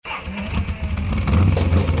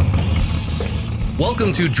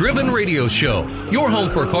Welcome to Driven Radio Show, your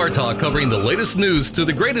home for car talk covering the latest news to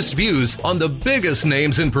the greatest views on the biggest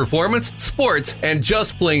names in performance, sports, and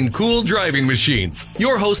just plain cool driving machines.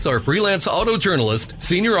 Your hosts are freelance auto journalist,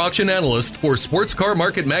 senior auction analyst for Sports Car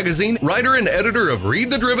Market Magazine, writer and editor of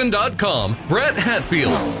ReadTheDriven.com, Brett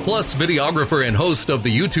Hatfield, plus videographer and host of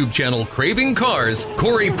the YouTube channel Craving Cars,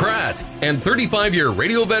 Corey Pratt, and 35-year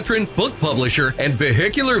radio veteran, book publisher, and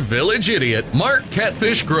vehicular village idiot, Mark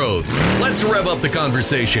Catfish Groves. Let's rev up the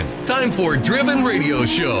conversation. Time for Driven Radio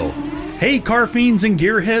Show. Hey, car fiends and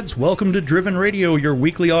gearheads, welcome to Driven Radio, your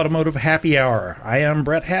weekly automotive happy hour. I am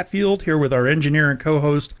Brett Hatfield, here with our engineer and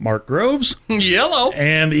co-host, Mark Groves. Yellow.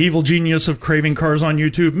 And the evil genius of Craving Cars on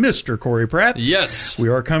YouTube, Mr. Corey Pratt. Yes. We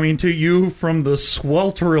are coming to you from the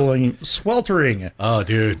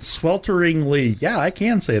swelteringly, yeah, I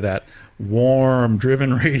can say that, warm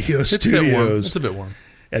Driven Radio Studios. It's a bit warm.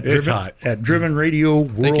 At it's Driven, hot. At Driven Radio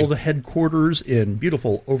World Headquarters in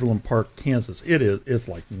beautiful Overland Park, Kansas. It's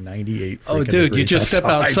like 98 Oh, dude, you just step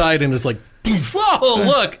outside and it's like, whoa,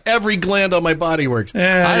 look, every gland on my body works.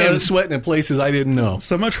 I am sweating in places I didn't know.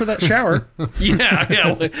 So much for that shower.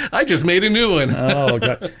 yeah, I just made a new one. Oh,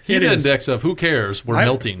 God. Heat index of who cares? We're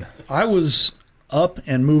melting. I was up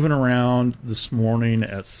and moving around this morning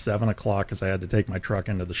at 7 o'clock because I had to take my truck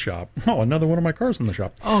into the shop. Oh, another one of my cars in the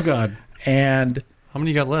shop. Oh, God. And how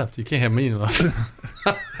many you got left? You can't have many left.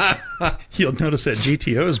 You'll notice that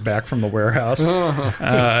GTO is back from the warehouse.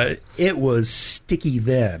 It was sticky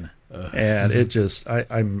then, and it just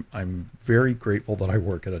I'm very grateful that I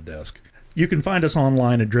work at a desk. You can find us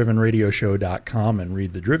online at drivenradioshow.com and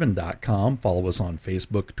readthedriven.com. Follow us on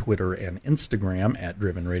Facebook, Twitter, and Instagram at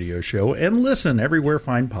Driven Radio Show, and listen everywhere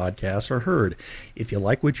fine podcasts are heard. If you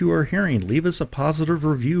like what you are hearing, leave us a positive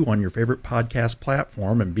review on your favorite podcast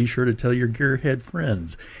platform, and be sure to tell your gearhead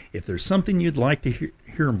friends. If there's something you'd like to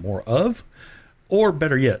hear more of, or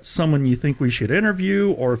better yet, someone you think we should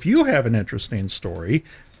interview, or if you have an interesting story,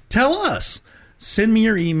 tell us. Send me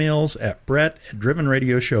your emails at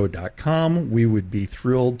brett@drivenradioshow.com. We would be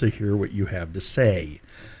thrilled to hear what you have to say.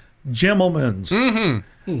 Gentlemen's,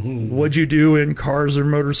 what'd you do in cars or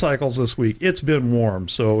motorcycles this week? It's been warm,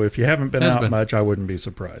 so if you haven't been out much, I wouldn't be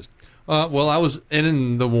surprised. Well, I was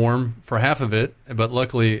in the warm for half of it, but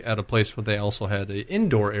luckily at a place where they also had an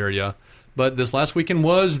indoor area. But this last weekend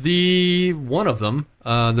was the one of them.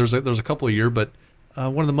 There's a couple a year, but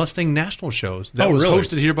one of the Mustang National shows that was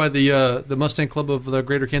hosted here by the Mustang Club of the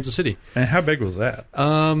Greater Kansas City. And how big was that?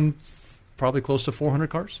 Probably close to 400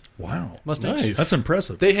 cars. Wow, Mustangs. Nice. That's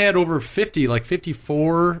impressive. They had over 50, like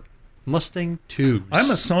 54 Mustang 2s. I'm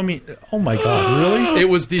assuming. Oh my God, really? It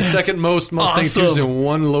was the second most Mustang 2s in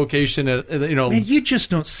one location. Man, you just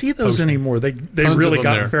don't see those anymore. They really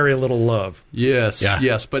got very little love. Yes,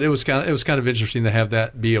 yes, but it was kind of interesting to have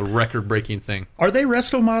that be a record-breaking thing. Are they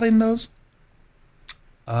resto-modding those?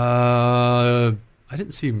 I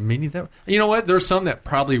didn't see many that. You know what? There's some that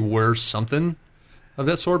probably were something of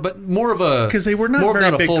that sort, but more of a because they were not more very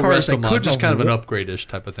of not big a full cars. resto mod, just kind of an upgrade-ish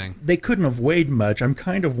type of thing. They couldn't have weighed much. I'm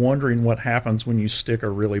kind of wondering what happens when you stick a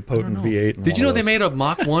really potent V8 in Did you know they made a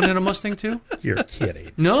Mach 1 in a Mustang 2? You're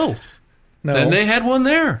kidding. No. And they had one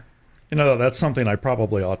there. You know, that's something I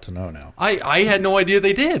probably ought to know now. I had no idea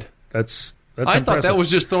they did. That's I impressive. thought that was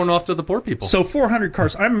just thrown off to the poor people. So 400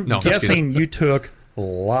 cars. I'm guessing you took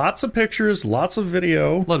lots of pictures, lots of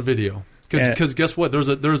video. A lot of video. Because guess what? There's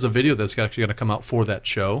a video that's actually going to come out for that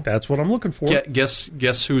show. That's what I'm looking for. Guess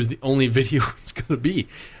who's the only video it's going to be?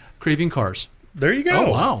 Craving Cars. There you go.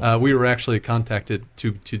 Oh, wow. We were actually contacted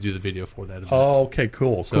to do the video for that event. Oh, okay,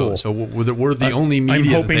 cool. So we're the only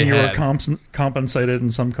media I'm hoping that they you had. were compensated in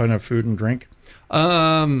some kind of food and drink.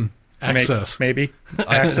 Access. Maybe.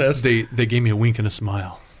 Access. They gave me a wink and a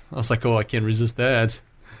smile. I was like, oh, I can't resist that.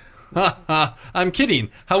 I'm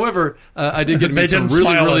kidding. However, I did get to meet some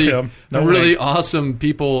really awesome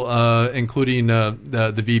people, including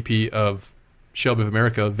the VP of Shelby of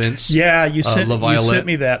America, Vince. Yeah, you sent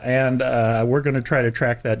me that, and we're going to try to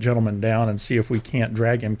track that gentleman down and see if we can't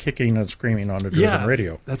drag him kicking and screaming on the Driven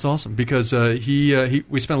Radio. That's awesome because we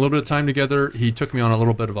spent a little bit of time together. He took me on a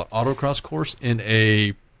little bit of an autocross course in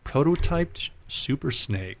a prototyped Super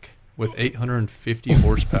Snake with 850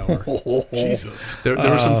 horsepower. Jesus. There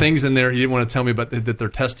were some things in there he didn't want to tell me about that they're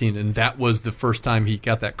testing, and that was the first time he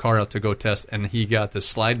got that car out to go test, and he got to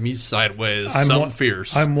slide me sideways, something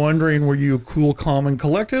fierce. I'm wondering, were you cool, calm, and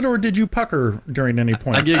collected, or did you pucker during any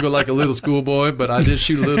point? I giggled like a little schoolboy, but I did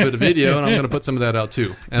shoot a little bit of video, and I'm going to put some of that out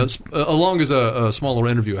too, and along as a small little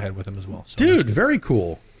interview I had with him as well. So dude, very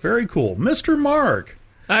cool. Very cool. Mr. Mark.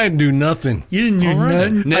 I didn't do nothing. You didn't do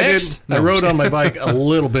nothing? Next. I rode on my bike a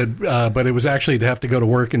little bit, but it was actually to have to go to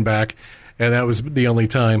work and back. and that was the only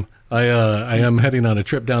time. I am heading on a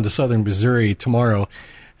trip down to southern Missouri tomorrow.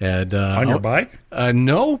 And, on your bike?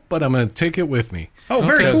 No, but I'm going to take it with me. Oh,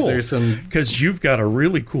 very cool. There's because you've got a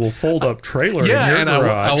really cool fold-up trailer yeah, in your and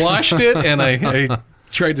garage. I washed it, and I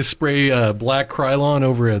tried to spray black Krylon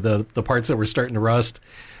over the parts that were starting to rust,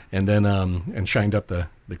 and then and shined up the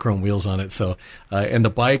chrome wheels on it. So, and the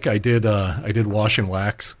bike I did wash and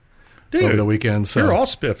wax over the weekend. So you're all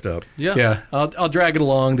spiffed up. Yeah. I'll drag it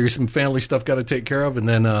along. There's some family stuff got to take care of, and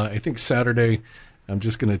then I think Saturday I'm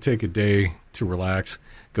just going to take a day to relax.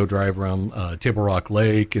 Go drive around Table Rock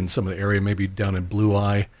Lake and some of the area, maybe down in Blue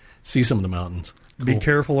Eye, see some of the mountains. Cool. Be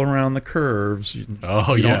careful around the curves. You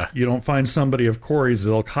don't find somebody of Corey's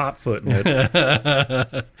ilk hot-footing it.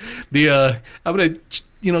 I'm going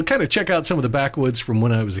to kind of check out some of the backwoods from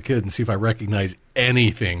when I was a kid and see if I recognize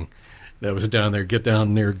anything that was down there. Get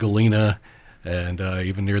down near Galena and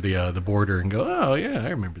even near the border and go, oh, yeah, I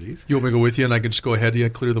remember these. You want me to go with you and I can just go ahead of you,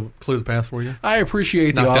 clear the path for you? I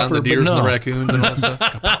appreciate the offer. offer, Knock down the deers but no. and the raccoons and all that stuff?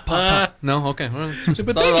 Pop, pop, pop. No? Okay. Well,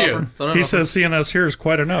 but thank you. He says seeing us here is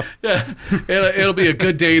quite enough. Yeah, it'll be a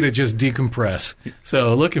good day to just decompress.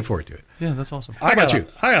 So looking forward to it. Yeah, that's awesome. How about you?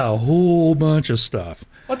 I got a whole bunch of stuff.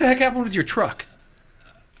 What the heck happened with your truck?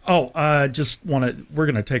 Oh, we're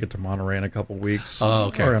going to take it to Monterey in a couple weeks. Oh,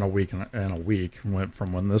 okay. Or in a week, went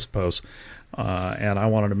from when this posts. And I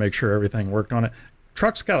wanted to make sure everything worked on it.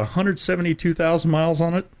 Truck's got 172,000 miles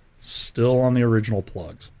on it, still on the original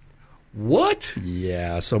plugs. What?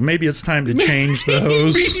 Yeah, so maybe it's time to change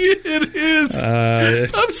those. It is.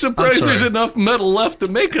 I'm surprised there's enough metal left to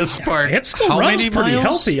make a spark. It still runs pretty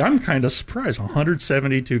healthy. I'm kind of surprised.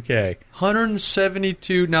 172K.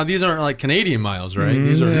 172. Now, these aren't like Canadian miles, right?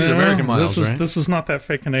 These are American miles, right? This is not that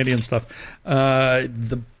fake Canadian stuff.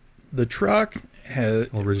 The truck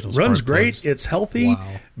runs great. Plugs. It's healthy,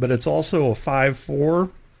 but it's also a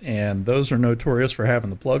 5.4. And those are notorious for having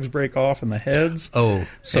the plugs break off in the heads. Oh,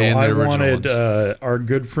 so I wanted our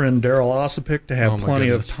good friend Daryl Ossipik to have plenty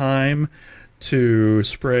of time to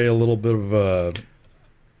spray a little bit of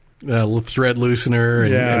thread loosener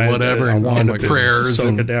and whatever, and prayers,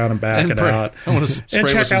 soak it down and back it out. I want to spray and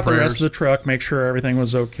check out the prayers. rest of the truck, make sure everything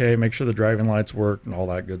was okay, make sure the driving lights worked, and all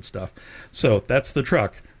that good stuff. So that's the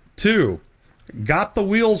truck. 2. Got the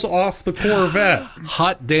wheels off the Corvette.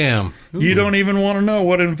 Hot damn. Ooh. You don't even want to know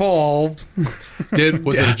what involved. Was it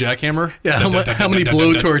a jackhammer? Yeah, how many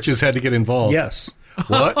blowtorches had to get involved? Yes.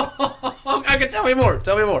 What? I can tell me more.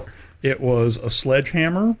 Tell me more. It was a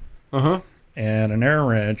sledgehammer and an air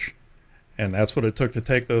wrench, and that's what it took to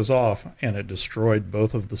take those off, and it destroyed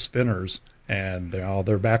both of the spinners, and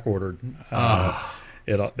they're back ordered.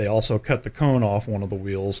 They also cut the cone off one of the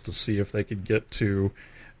wheels to see if they could get to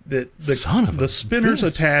the spinners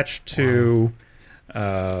attached to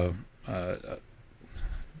an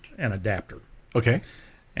adapter. Okay.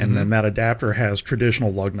 And then that adapter has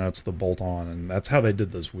traditional lug nuts that bolt on, and that's how they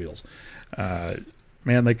did those wheels.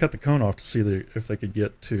 Man, they cut the cone off to see if they could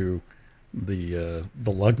get to the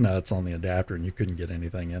lug nuts on the adapter, and you couldn't get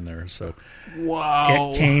anything in there. So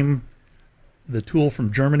wow, it came. The tool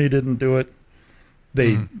from Germany didn't do it.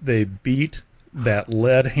 They beat that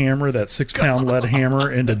lead hammer, that 6-pound lead hammer,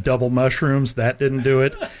 into double mushrooms. That didn't do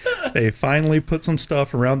it. They finally put some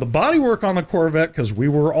stuff around the bodywork on the Corvette because we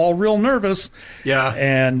were all real nervous. Yeah.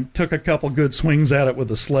 And took a couple good swings at it with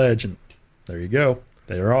the sledge, and there you go.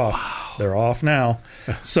 They're off. Wow. They're off now.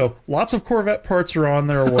 So lots of Corvette parts are on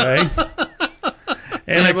their way.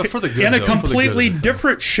 And but for the good, in a completely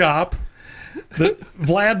different shop,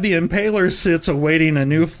 Vlad the Impaler sits awaiting a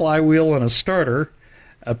new flywheel and a starter.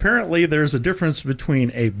 Apparently, there's a difference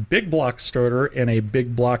between a big block starter and a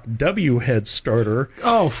big block W head starter.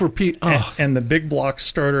 Oh, for Pete! Oh. And the big block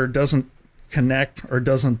starter doesn't connect or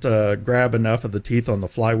doesn't grab enough of the teeth on the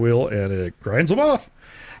flywheel, and it grinds them off.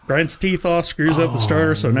 Grinds teeth off, screws up the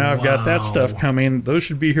starter. So now I've got that stuff coming. Those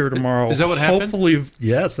should be here tomorrow. Is that what happened? Hopefully,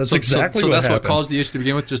 yes. That's exactly what happened. So that's what caused the issue to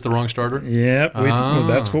begin with, just the wrong starter? Yep.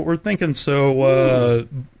 That's what we're thinking. So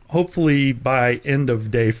hopefully by end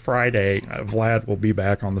of day Friday, Vlad will be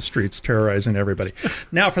back on the streets terrorizing everybody.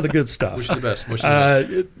 Now for the good stuff. Wish you the best.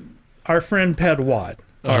 Our friend Ped Watt.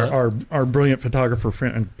 Our brilliant photographer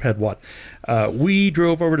friend Ped Watt. We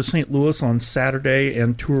drove over to St. Louis on Saturday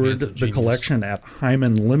and toured the collection at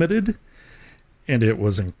Hyman Limited, and it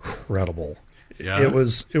was incredible. Yeah. It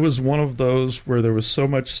was one of those where there was so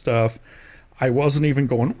much stuff, I wasn't even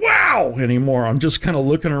going wow anymore. I'm just kind of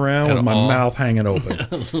looking around with my mouth hanging open.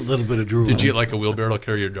 A little bit of drool. Did you get like a wheelbarrow to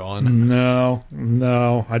carry your jaw in? No.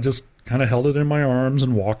 I just kind of held it in my arms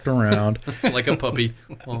and walked around like a puppy.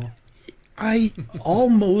 I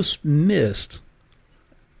almost missed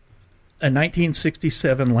a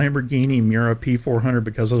 1967 Lamborghini Miura P400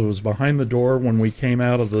 because it was behind the door when we came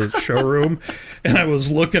out of the showroom, and I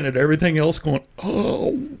was looking at everything else going,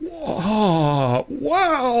 wow,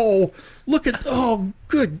 look at,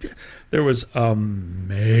 good. There was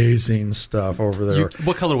amazing stuff over there.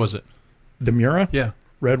 What color was it? The Miura? Yeah.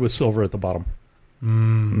 Red with silver at the bottom.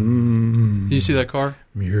 Did you see that car?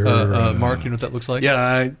 Miura. Mark, you know what that looks like?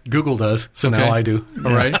 Yeah, Google does, so Okay. now I do.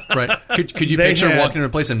 All right, right. Could you They picture had- walking into a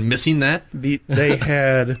place and missing that? They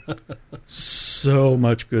had so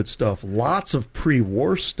much good stuff. Lots of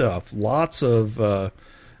pre-war stuff. Lots of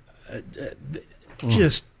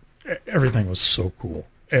just everything was so cool.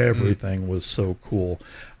 Everything was so cool.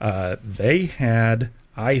 They had,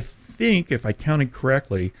 I think, if I counted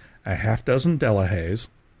correctly, a half dozen Delahaye's,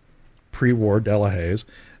 pre-war Delahaye's.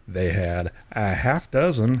 They had a half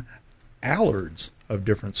dozen Allards of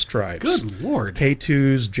different stripes. Good Lord.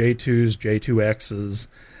 K2s, J2s, J2Xs.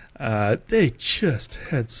 They just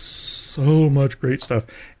had so much great stuff.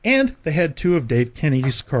 And they had two of Dave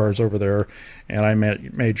Kenny's cars over there, and I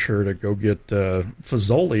made sure to go get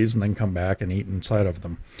Fazoli's and then come back and eat inside of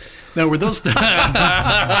them. Now, were those... Okay,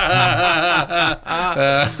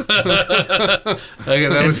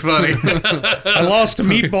 that was funny. I lost a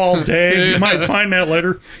meatball, Dave. You might find that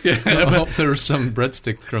later. I hope there's some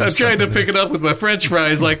breadstick crumbs. I was trying to pick it up with my French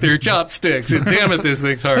fries like they're chopsticks, and damn it, this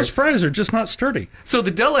thing's hard. Those fries are just not sturdy. So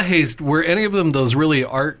the Delahaye's, were any of them those really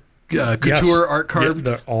art, couture art carved?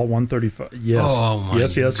 Yeah, all 135. Yes. Oh, my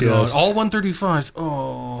yes. God. All 135s.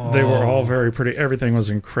 Oh. They were all very pretty. Everything was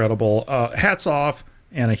incredible. Hats off,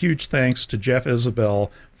 and a huge thanks to Jeff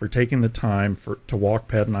Isabel for taking the time to walk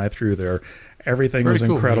Pat and I through there. Everything Very was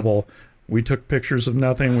cool, incredible. We took pictures of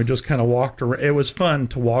nothing. We just kind of walked around. It was fun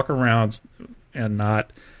to walk around and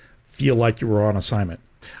not feel like you were on assignment.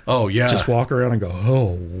 Oh, yeah. Just walk around and go,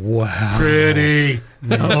 oh, wow. pretty.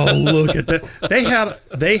 Oh, look at that. They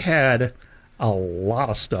had a lot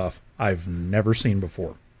of stuff I've never seen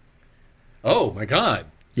before. Oh, my God.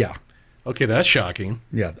 Yeah. Okay, that's shocking.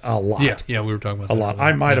 Yeah, a lot. Yeah, we were talking about A that lot. earlier.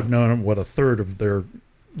 I might have known what a third of their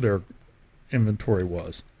inventory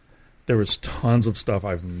was. There was tons of stuff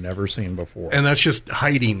I've never seen before. And that's just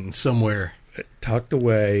hiding somewhere. Tucked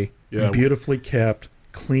away, Yeah. beautifully kept,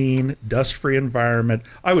 clean, dust-free environment.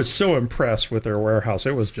 I was so impressed with their warehouse.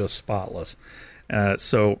 It was just spotless.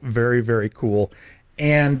 So very, very cool.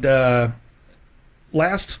 And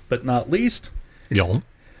last but not least, Yo.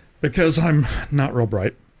 because I'm not real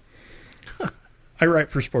bright, I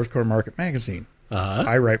write for Sports Car Market Magazine. Uh-huh.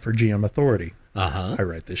 I write for GM Authority. Uh-huh. I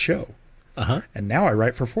write this show. Uh-huh. And now I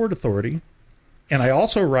write for Ford Authority. And I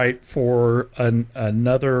also write for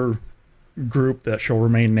another group that shall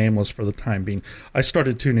remain nameless for the time being. I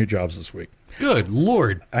started 2 new jobs this week. Good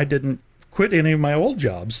Lord. I didn't quit any of my old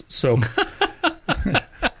jobs, so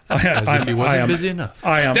As if he wasn't busy enough.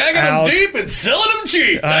 I am Stacking out, them deep and selling them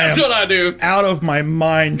cheap. That's am- what I do. out of my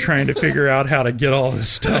mind trying to figure out how to get all this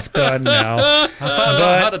stuff done now. I found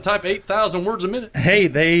out how to type 8,000 words a minute. Hey,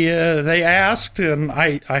 they asked, and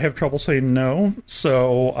I have trouble saying no.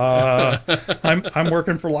 So I'm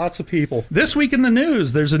working for lots of people. This week in the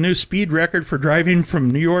news, there's a new speed record for driving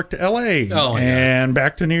from New York to L.A. Oh, my and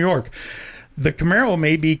back to New York. The Camaro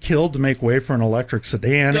may be killed to make way for an electric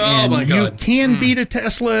sedan, Oh, and my you God. can beat a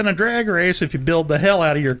Tesla in a drag race if you build the hell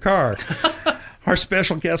out of your car. Our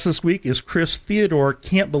special guest this week is Chris Theodore.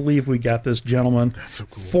 Can't believe we got this gentleman. That's so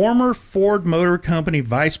cool. Former Ford Motor Company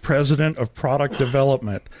Vice President of Product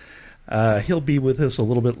Development. He'll be with us a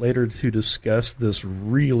little bit later to discuss this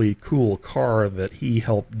really cool car that he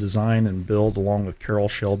helped design and build along with Carroll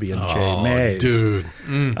Shelby and Jay Mays. Dude.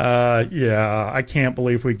 Yeah, I can't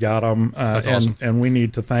believe we got him. That's awesome. And we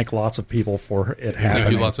need to thank lots of people for it happening.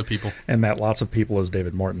 Thank you, lots of people. And that lots of people is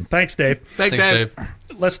David Morton. Thanks, Dave. Thanks, Dave.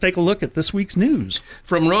 Let's take a look at this week's news.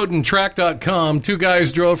 From roadandtrack.com, 2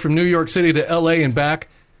 guys drove from New York City to L.A. and back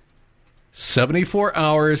 74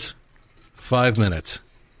 hours, 5 minutes.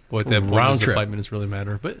 Boy, at that point, Round does the trip. 5 minutes really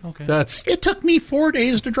matter? But okay. That's It took me 4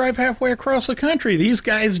 days to drive halfway across the country. These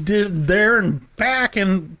guys did there and back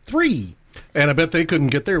in 3. And I bet they couldn't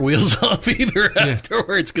get their wheels off either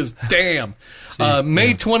afterwards, because damn.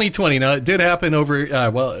 May 2020. Now, it did happen over, a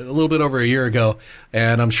little bit over a year ago,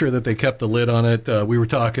 and I'm sure that they kept the lid on it. We were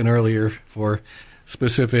talking earlier for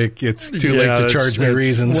specific, it's too late to charge me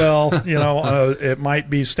reasons. Well, it might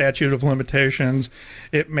be statute of limitations.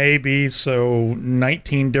 It may be so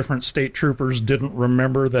 19 different state troopers didn't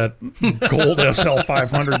remember that gold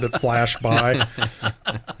SL500 that flashed by.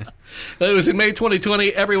 It was in May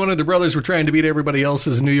 2020. Every one of the brothers were trying to beat everybody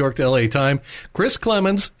else's New York to L.A. time. Chris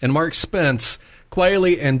Clemens and Mark Spence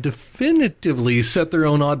quietly and definitively set their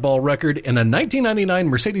own oddball record in a 1999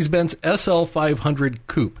 Mercedes-Benz SL 500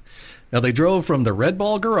 Coupe. Now, they drove from the Red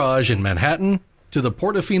Ball Garage in Manhattan to the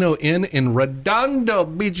Portofino Inn in Redondo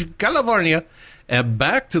Beach, California, and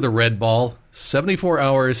back to the Red Ball, 74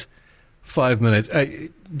 hours, 5 minutes. Do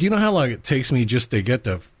you know how long it takes me just to get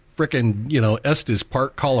to frickin', Estes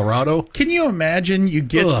Park, Colorado? Can you imagine you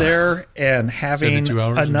get there and having 72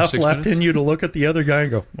 hours and enough 6 left minutes? in you to look at the other guy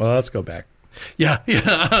and go, well, let's go back. Yeah,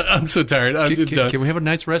 I'm so tired. I'm just done. Can we have a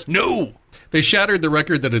night's rest? No! They shattered the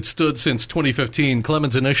record that had stood since 2015.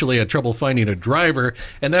 Clemens initially had trouble finding a driver,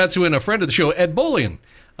 and that's when a friend of the show, Ed Bolian,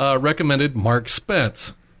 recommended Mark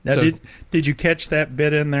Spence. Now, So- did you catch that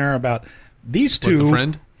bit in there about these two the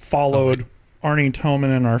friend? followed Arnie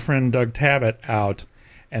Toman and our friend Doug Tabbitt out,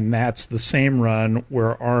 and that's the same run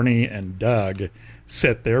where Arnie and Doug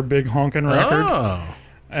set their big honking record. Oh.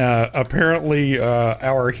 Apparently,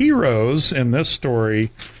 our heroes in this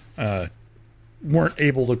story weren't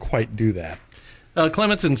able to quite do that.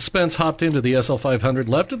 Clemens and Spence hopped into the SL 500,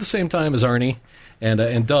 left at the same time as Arnie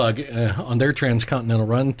and Doug on their transcontinental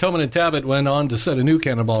run. Toman and Tabbitt went on to set a new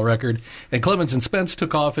Cannonball record, and Clemens and Spence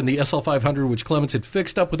took off in the SL 500, which Clemens had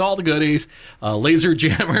fixed up with all the goodies, laser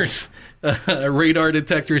jammers, radar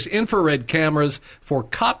detectors, infrared cameras for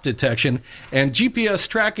cop detection, and GPS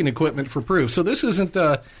tracking equipment for proof. So this isn't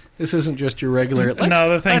just your regular.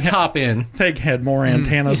 Let's hop in. Thing had more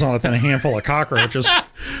antennas on it than a handful of cockroaches.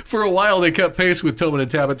 For a while, they kept pace with Toman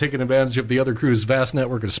and Tabbitt, taking advantage of the other crew's vast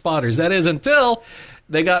network of spotters. That is until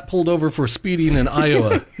they got pulled over for speeding in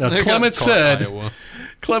Iowa. Now, Clemens said,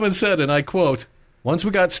 and I quote, "Once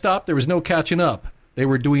we got stopped, there was no catching up. They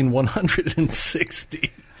were doing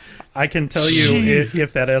 160. I can tell you,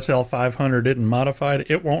 if that SL 500 isn't modified,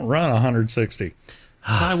 it won't run 160.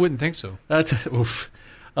 I wouldn't think so. That's oof.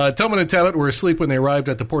 Toman and Tabbitt were asleep when they arrived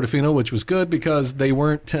at the Portofino, which was good because they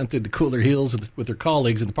weren't tempted to cool their heels with their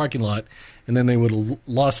colleagues in the parking lot, and then they would have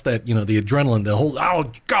lost that, the adrenaline, the whole, oh,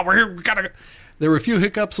 God, we're here, we gotta go. There were a few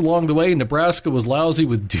hiccups along the way. Nebraska was lousy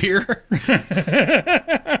with deer.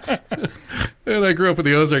 And I grew up in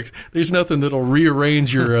the Ozarks. There's nothing that'll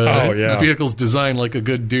rearrange your vehicle's design like a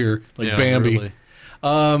good deer, like Bambi.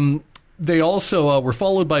 Really. They also were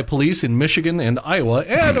followed by police in Michigan and Iowa,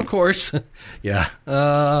 and of course,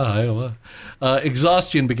 Iowa.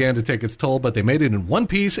 Exhaustion began to take its toll, but they made it in one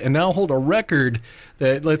piece and now hold a record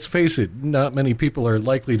that, let's face it, not many people are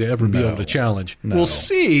likely to ever be able to challenge. No. We'll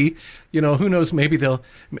see. Who knows? Maybe they'll.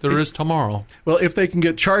 There is tomorrow. Well, if they can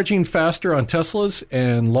get charging faster on Teslas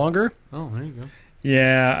and longer. Oh, there you go.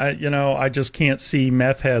 Yeah, I just can't see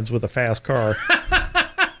meth heads with a fast car.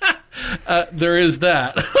 There is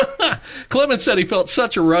that. Clemens said he felt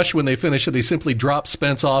such a rush when they finished that he simply dropped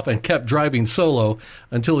Spence off and kept driving solo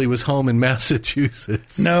until he was home in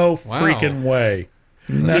Massachusetts. No Wow. freaking way.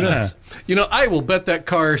 Nah. I will bet that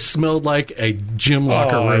car smelled like a gym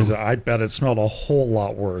locker room. I bet it smelled a whole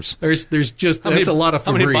lot worse. There's just that's a lot of Febreze.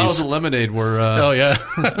 How many bottles of lemonade were Oh yeah,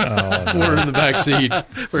 were in the back seat?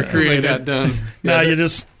 we're They created. got done. No, you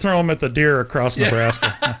just throw them at the deer across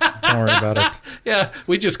Nebraska. Don't worry about it. Yeah,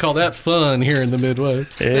 we just call that fun here in the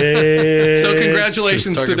Midwest. So It's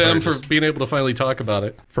congratulations to target them for practice. being able to finally talk about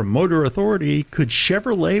it. From Motor Authority, could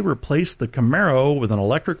Chevrolet replace the Camaro with an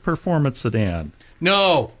electric performance sedan?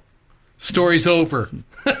 No, story's over.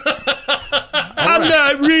 I'm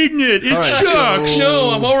not reading it. It right, sucks.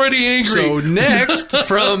 No, I'm already angry. So next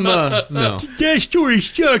from no, That story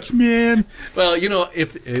sucks, man. Well,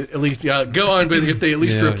 if at least go on, but if they at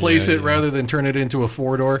least Yeah, replace yeah, it yeah. rather than turn it into a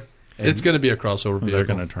 4-door. it's going to be a crossover vehicle. They're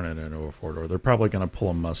going to turn it into a four-door. They're probably going to pull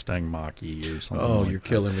a Mustang Mach-E or something. Oh, like you're that.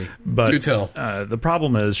 killing me. But Do tell. The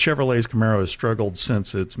problem is Chevrolet's Camaro has struggled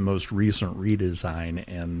since its most recent redesign,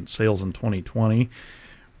 and sales in 2020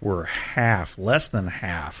 were less than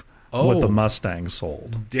half what the Mustang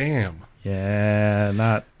sold. Damn. Yeah,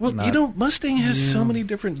 not. Well, Mustang has so many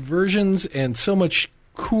different versions and so much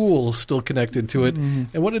cool still connected to it.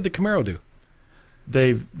 And what did the Camaro do?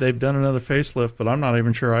 They've done another facelift, but I'm not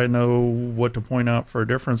even sure I know what to point out for a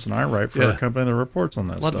difference. And I write for a company that reports on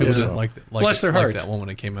that A lot stuff. of people so. didn't like Bless their hearts. that one when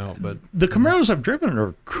it came out, but The Camaros I've driven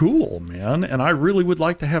are cool, man, and I really would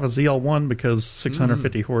like to have a ZL1 because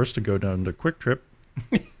 650 horse to go down to Quick Trip.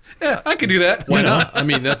 Yeah, I could do that. why not? I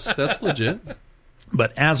mean, that's legit.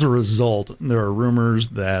 But as a result, there are rumors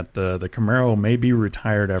that the Camaro may be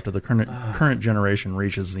retired after the current generation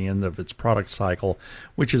reaches the end of its product cycle,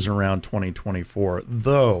 which is around 2024.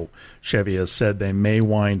 Though Chevy has said they may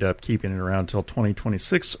wind up keeping it around until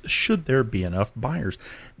 2026 should there be enough buyers.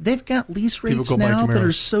 They've got lease rates go buy now that are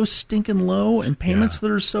Camaros. so stinking low and payments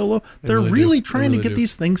that are so low. They're really really do. They trying really to get do.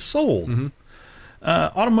 these things sold.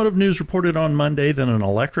 Automotive News reported on Monday that an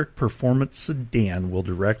electric performance sedan will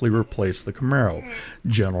directly replace the Camaro.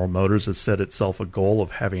 General Motors has set itself a goal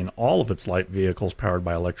of having all of its light vehicles powered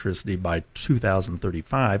by electricity by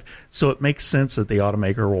 2035, so it makes sense that the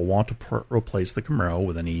automaker will want to replace the Camaro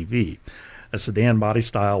with an EV. A sedan body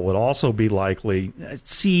style would also be likely.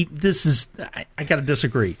 See, I got to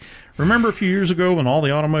disagree. Remember a few years ago when all the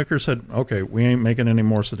automakers said, okay, we ain't making any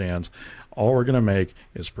more sedans. All we're going to make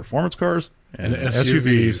is performance cars and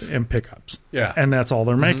SUVs and pickups. Yeah. And that's all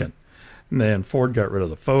they're making. And then Ford got rid of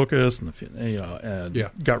the Focus and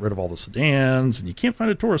got rid of all the sedans, and you can't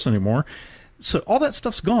find a Taurus anymore. So all that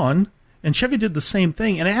stuff's gone. And Chevy did the same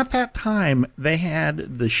thing. And at that time, they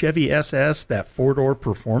had the Chevy SS, that four-door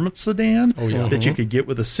performance sedan that you could get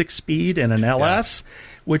with a 6-speed and an LS,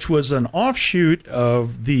 which was an offshoot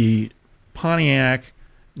of the Pontiac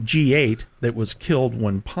G8 that was killed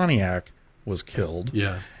when Pontiac was killed.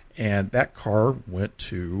 Yeah. And that car went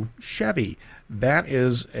to Chevy. That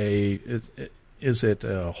is is it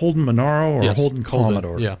a Holden Monaro or a Holden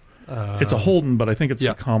Commodore? Yeah. It's a Holden, but I think it's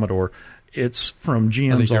the Commodore. It's from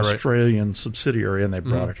GM's right. Australian subsidiary, and they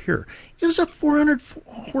brought it here. It was a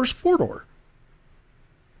 400-horse four-door.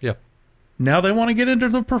 Yep. Now they want to get into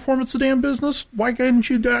the performance sedan business? Why couldn't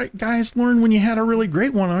you guys learn when you had a really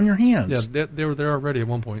great one on your hands? Yeah, they were there already at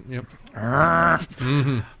one point. Yep.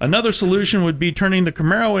 Another solution would be turning the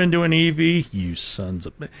Camaro into an EV. You sons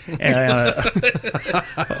of...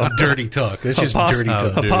 Dirty talk. It's just dirty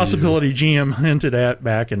talk. A possibility GM hinted at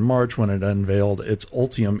back in March when it unveiled its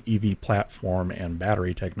Ultium EV platform and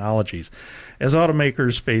battery technologies. As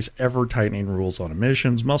automakers face ever-tightening rules on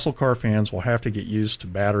emissions, muscle car fans will have to get used to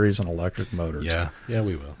batteries and electric motors. Yeah,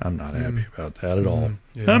 we will. I'm not happy about that at all.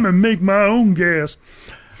 Yeah. I'm going to make my own gas.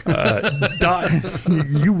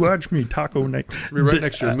 You watch me, Taco Night. We're right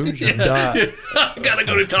next to your moonshine. Gotta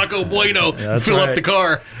go to Taco Bueno. Fill right. up the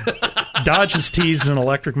car. Dodge has teased an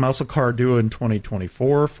electric muscle car due in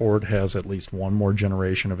 2024. Ford has at least one more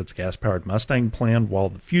generation of its gas-powered Mustang planned, while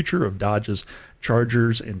the future of Dodge's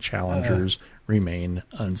Chargers and Challengers remain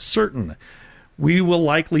uncertain. We will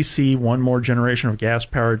likely see one more generation of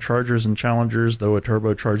gas-powered Chargers and Challengers, though a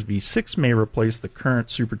turbocharged V6 may replace the current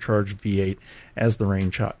supercharged V8 as the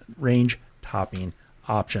range-topping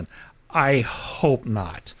option. I hope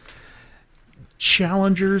not.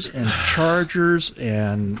 Challengers and Chargers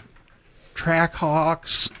and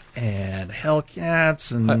Trackhawks and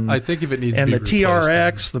Hellcats and I think if it needs to and be the TRX,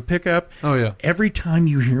 replaced, the pickup. Oh, yeah. Every time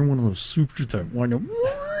you hear one of those supers that want to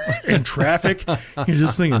in traffic, you're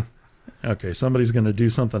just thinking, okay, somebody's going to do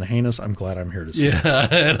something heinous. I'm glad I'm here to see.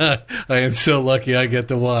 Yeah, I am so lucky I get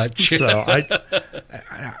to watch. So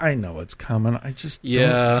I know it's coming. I just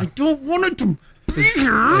Yeah. don't want it to be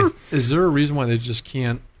here. Is there a reason why they just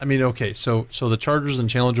can't? I mean, okay, so the Chargers and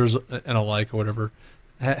Challengers and alike or whatever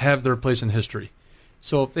have their place in history.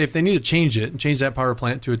 So if they need to change it and change that power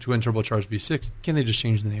plant to a twin turbocharged V6, can they just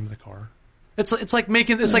change the name of the car? It's like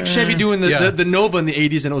Chevy doing the Nova in the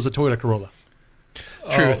 80s and it was a Toyota Corolla.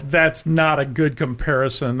 Truth. That's not a good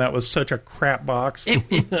comparison. That was such a crap box.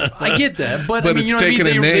 I get that, but I But mean, it's you know what I mean? taken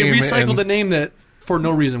a They name recycled and- the name that for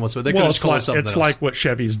no reason whatsoever. They could just call it something it's else. like what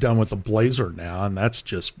Chevy's done with the Blazer now, and that's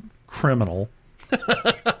just criminal.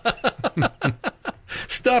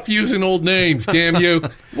 Stop using old names, damn you.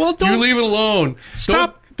 Well, you leave it alone.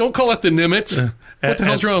 Stop. Don't call it the Nimitz. What the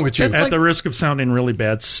hell's wrong with you? At the risk of sounding really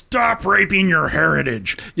bad, stop raping your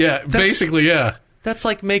heritage. Yeah, basically, yeah. That's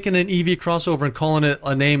like making an EV crossover and calling it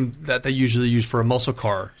a name that they usually use for a muscle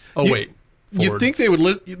car. Oh, wait. You Ford. think they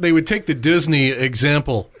would take the Disney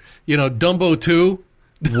example? You know, Dumbo 2?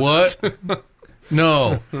 What?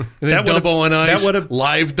 No. And then That would've- Dumbo on Ice? that would've-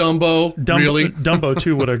 Live Dumbo? Really? Dumbo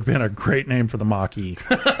 2 would have been a great name for the Mach-E.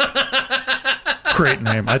 Great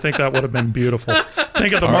name. I think that would have been beautiful.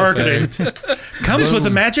 Think of the marketing. Comes with a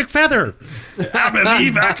magic feather. I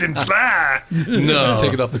believe I can fly. No.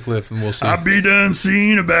 Take it off the cliff and we'll see. I'll be done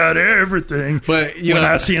seeing about everything But, you when know,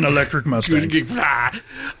 I see an electric Mustang.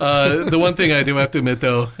 the one thing I do have to admit,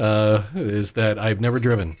 though, is that I've never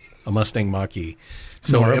driven a Mustang Mach-E.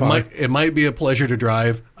 So Nor have I. it might be a pleasure to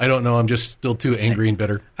drive. I don't know. I'm just still too angry and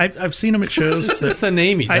bitter. I've seen them at shows. It's the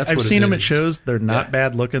naming. That's I've what seen it them is. at shows. They're not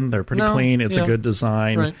bad looking. They're pretty No, clean. It's a yeah. good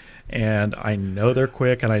design. Right. And I know they're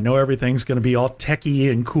quick, and I know everything's going to be all techy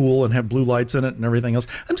and cool and have blue lights in it and everything else.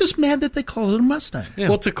 I'm just mad that they call it a Mustang. Yeah.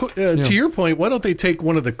 Well, to your point, why don't they take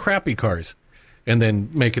one of the crappy cars and then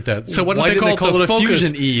make it that? So why don't Why they didn't call they call it it the a Focus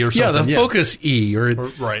Fusion E or Yeah, the something? Yeah. Focus E or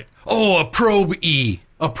Right. a Probe E,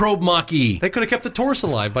 a Probe Mach E. They could have kept the Taurus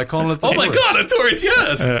alive by calling it the Oh my Taurus. God, a Taurus!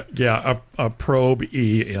 Yes. Yeah, a Probe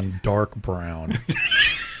E in dark brown.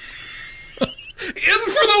 In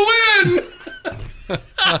for the win.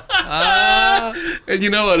 And you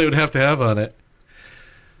know what it would have to have on it?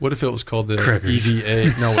 What if it was called the Crackers.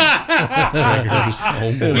 EVA? No, Crackers.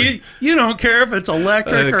 Oh boy. You don't care if it's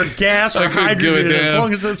electric or gas or I couldn't give a hydrogen, as damn.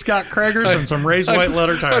 long as it's got Craigers and some raised white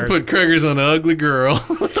letter I'd tires. put Craigers on an ugly girl.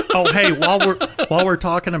 Oh, hey, while we're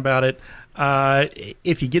talking about it,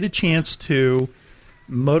 if you get a chance to,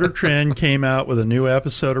 Motor Trend came out with a new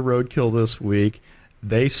episode of Roadkill this week.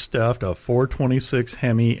 They stuffed a 426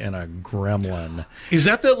 Hemi and a Gremlin. Is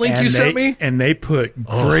that link you sent me? And they put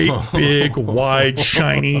great, big, wide,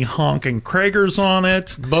 shiny, honking Craigers on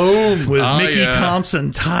it. Boom. With Oh, Mickey yeah.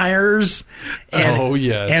 Thompson tires. And, Oh,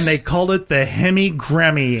 yes. And they called it the Hemi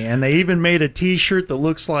Gremmy. And they even made a T-shirt that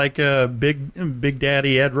looks like Big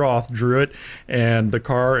Daddy Ed Roth drew it. And the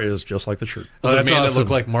car is just like the shirt. Does that's that mean awesome. it look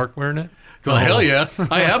like Mark wearing it? Well, hell yeah!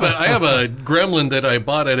 I have a Gremlin that I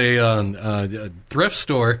bought at a thrift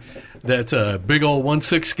store. That's a big old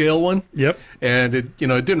 1/6 scale one. Yep. And it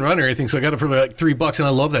didn't run or anything, so I got it for like $3, and I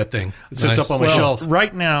love that thing. It sits Nice. up on my Well, shelf.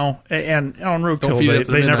 right now, and on Don't feed it Roadkill,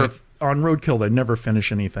 after they never midnight. on Roadkill they never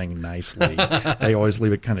finish anything nicely. They always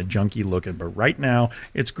leave it kind of junky looking. But right now,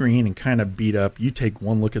 it's green and kind of beat up. You take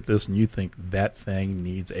one look at this, and you think that thing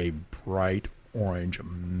needs a bright orange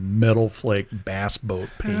metal flake bass boat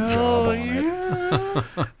paint job on it.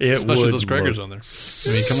 It Especially would those Craigers look on there.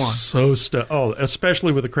 I mean, come on. So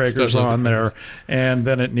especially with the Craigers Especially with on the there, and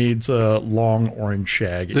then it needs a long orange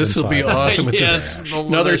shag. This will be inside. awesome. It's Yes, the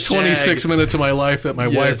another leather 26 shag. minutes of my life that my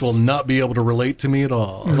Yes. wife will not be able to relate to me at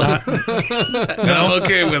all. And I'm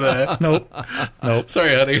okay with that. Nope.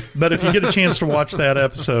 Sorry, honey. But if you get a chance to watch that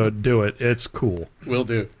episode, do it. It's cool. Will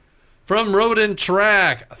do. From Road and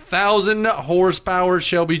Track, 1,000 horsepower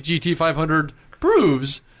Shelby GT500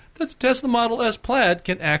 proves that the Tesla Model S Plaid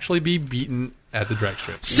can actually be beaten at the drag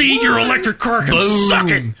strip. See, your electric car can suck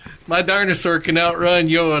it. My dinosaur can outrun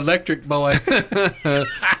your electric boy.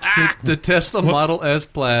 The Tesla Model S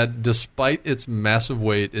Plaid, despite its massive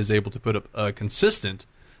weight, is able to put up a consistent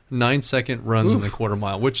 9-second runs in the quarter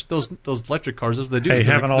mile, which those electric cars, as they do, Hey,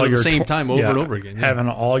 they're having all at the your same time over and over again. Yeah. Having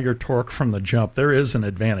all your torque from the jump, there is an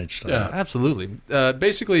advantage to that. Absolutely.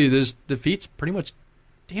 Basically, this defeats pretty much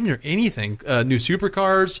damn near anything. New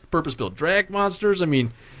supercars, purpose-built drag monsters. I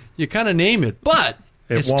mean, you kind of name it. But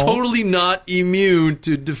it's won't. totally not immune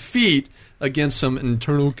to defeat against some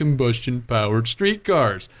internal combustion-powered street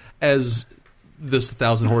cars, as this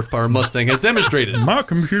 1,000 horsepower Mustang has demonstrated. My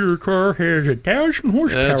computer car has 1,000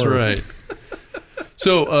 horsepower. That's right.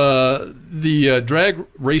 So the Drag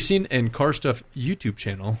Racing and Car Stuff YouTube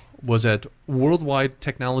channel was at Worldwide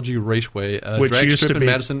Technology Raceway, Which drag used strip to in be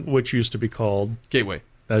Madison which used to be called. Gateway.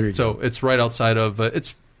 There you So go. it's right outside of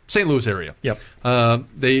it's St. Louis area. Yep.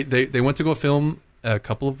 They went to go film a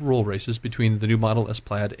couple of roll races between the new Model S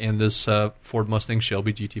Plaid and this Ford Mustang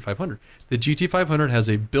Shelby GT500. The GT500 has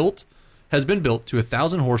been built to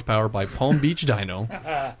 1,000 horsepower by Palm Beach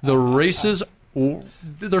Dyno. The races,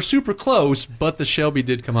 they're super close, but the Shelby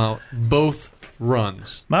did come out both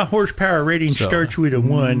runs. My horsepower rating So, starts with a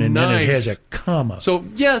 1, and then it nice. has a comma. So,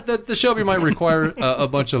 yeah, the Shelby might require a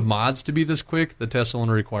bunch of mods to be this quick. The Tesla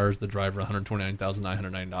only requires the driver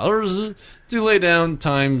 $129,909 to lay down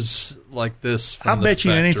times like this from I'll the bet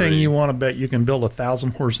you anything factory. you want to bet you can build a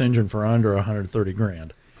 1,000 horse engine for under 130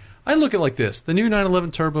 grand. I look at it like this. The new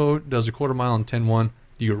 911 Turbo does a quarter mile in 10.1.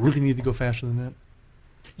 Do you really need to go faster than that?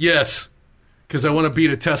 Yes, because I want to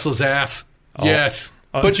beat a Tesla's ass. Yes.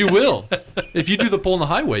 But you will. If you do the pull on the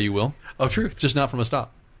highway, you will. Oh, true. Just not from a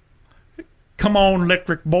stop. Come on,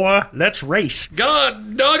 electric boy, let's race.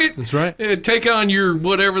 God, dog it. That's right. Take on your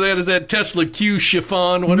whatever that is, that Tesla Q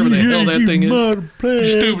chiffon, whatever the hell that thing is. You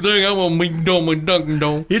stupid thing. I want me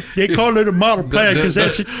dong. They call it a model plaid because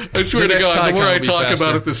that's it. I swear The to next God, Taycan the more I will be talk faster.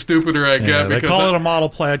 about it, the stupider I Yeah, get. they Because call it a model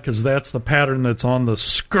plaid because that's the pattern that's on the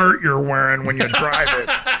skirt you're wearing when you drive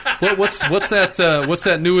it. What's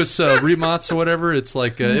that newest Remots or whatever? It's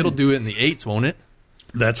like it'll do it in the 8s, won't it?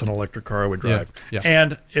 That's an electric car I would drive. Yeah.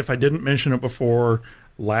 And if I didn't mention it before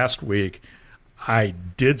last week, I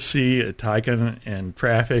did see a Taycan in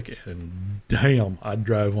traffic, and damn, I'd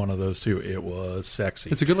drive one of those too. It was sexy.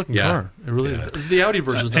 It's a good-looking Yeah. car. It really is. The Audi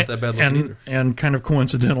version is not that bad looking either. And kind of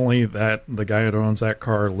coincidentally, that the guy that owns that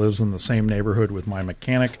car lives in the same neighborhood with my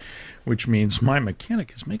mechanic, which means my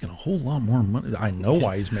mechanic is making a whole lot more money. I know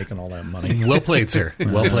why he's making all that money. well played, sir.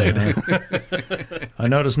 Well played. I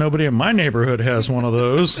notice nobody in my neighborhood has one of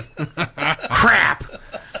those. Crap!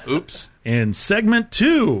 Oops. In segment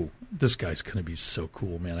 2, this guy's going to be so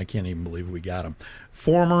cool, man. I can't even believe we got him.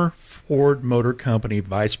 Former Ford Motor Company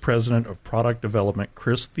Vice President of Product Development,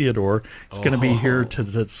 Chris Theodore, is going to be here to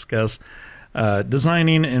discuss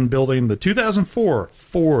designing and building the 2004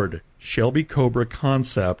 Ford Shelby Cobra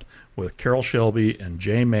concept with Carroll Shelby and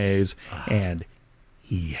Jay Mays, and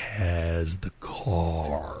he has the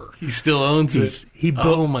car. He still owns it. He built,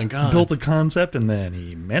 oh my God. built a concept, and then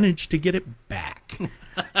he managed to get it back.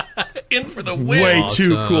 In for the win. Way Awesome.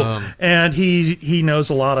 too cool. And he knows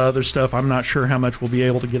a lot of other stuff. I'm not sure how much we'll be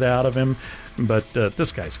able to get out of him, but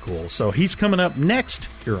this guy's cool. So he's coming up next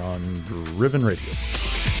here on Driven Radio.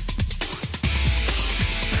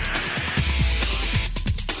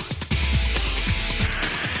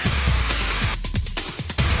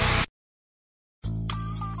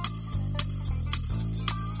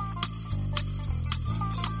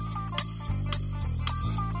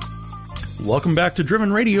 Welcome back to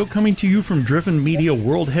Driven Radio, coming to you from Driven Media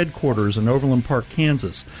World Headquarters in Overland Park,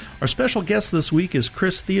 Kansas. Our special guest this week is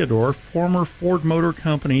Chris Theodore, former Ford Motor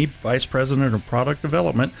Company Vice President of Product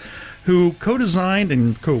Development, who co-designed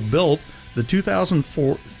and co-built the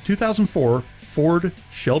 2004 Ford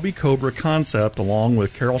Shelby Cobra concept along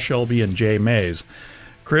with Carroll Shelby and Jay Mays.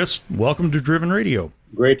 Chris, welcome to Driven Radio.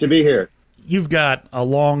 Great to be here. You've got a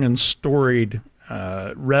long and storied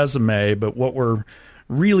resume, but what we're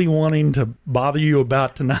really wanting to bother you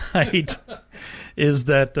about tonight is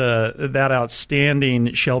that that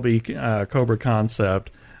outstanding Shelby Cobra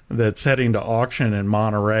concept that's heading to auction in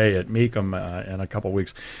Monterey at Mecum in a couple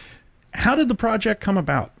weeks. How did the project come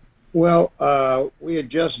about? Well, we had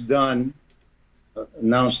just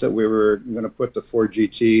announced that we were going to put the Ford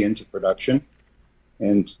GT into production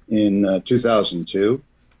in 2002,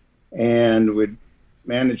 and we'd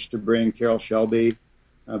managed to bring Carroll Shelby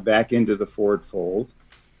back into the Ford fold.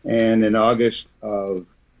 And in August of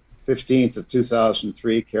 15th of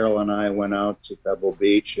 2003, Carol and I went out to Pebble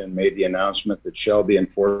Beach and made the announcement that Shelby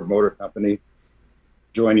and Ford Motor Company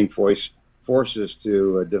joining forces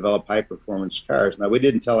to develop high-performance cars. Now, we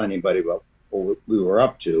didn't tell anybody about what we were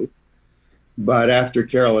up to, but after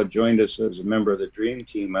Carol had joined us as a member of the Dream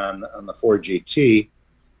Team on the Ford GT,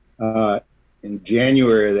 in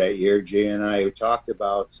January of that year, Jay and I talked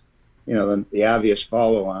about, the obvious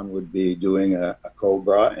follow-on would be doing a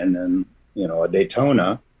Cobra and then, a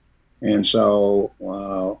Daytona. And so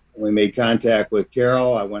we made contact with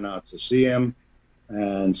Carroll. I went out to see him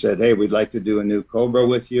and said, hey, we'd like to do a new Cobra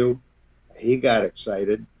with you. He got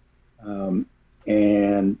excited.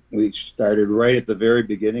 And we started right at the very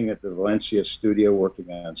beginning at the Valencia studio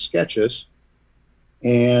working on sketches.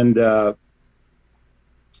 And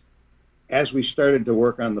as we started to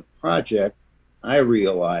work on the project, I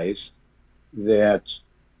realized that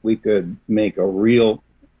we could make a real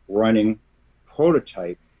running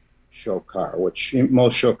prototype show car, which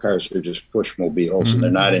most show cars are just push mobiles and they're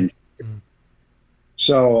not engineered.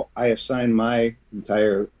 So I assigned my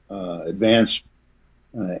entire advanced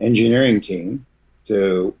engineering team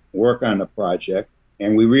to work on the project,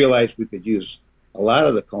 and we realized we could use a lot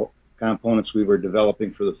of the components we were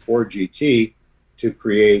developing for the Ford GT to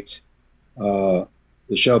create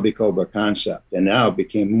the Shelby Cobra concept, and now it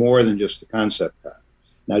became more than just a concept car.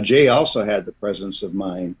 Now, Jay also had the presence of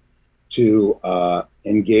mind to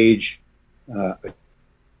engage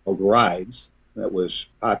rides that was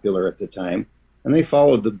popular at the time, and they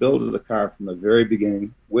followed the build of the car from the very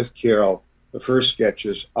beginning with Carroll, the first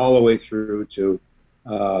sketches, all the way through to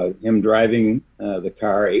him driving the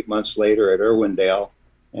car 8 months later at Irwindale,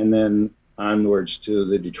 and then onwards to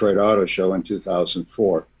the Detroit Auto Show in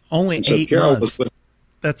 2004. Only so 8 Carroll months. Was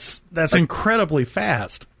that's incredibly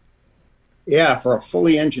fast. Yeah, for a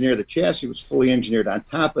fully engineered, the chassis was fully engineered. On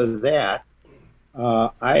top of that,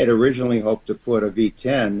 I had originally hoped to put a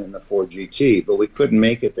V10 in the Ford GT, but we couldn't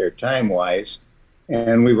make it there time-wise,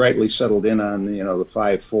 and we rightly settled in on the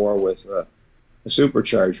 5.4 with a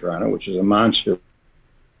supercharger on it, which is a monster.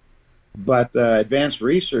 But the advanced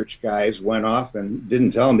research guys went off and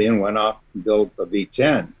didn't tell me and went off and built a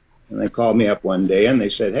V10. And they called me up one day and they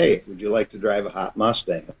said, hey, would you like to drive a hot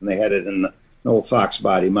Mustang? And they had it in an old Fox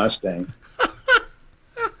body Mustang.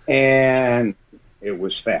 And it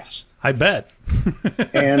was fast. I bet.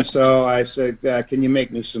 And so I said, can you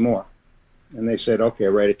make me some more? And they said, okay,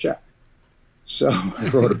 write a check. So I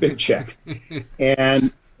wrote a big check.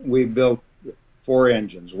 And we built 4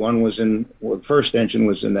 engines. The first engine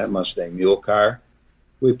was in that Mustang Mule car.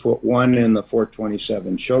 We put one in the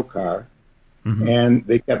 427 show car. And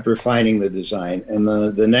they kept refining the design. And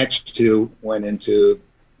the next 2 went into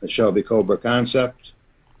the Shelby Cobra concept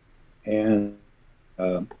and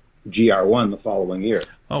GR1 the following year.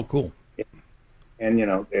 Oh, cool. And,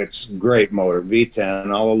 it's great motor.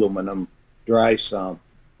 V10, all aluminum, dry sump,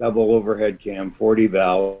 double overhead cam, 40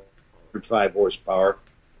 valve, 5 horsepower,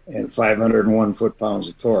 and 501 foot-pounds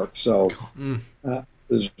of torque. So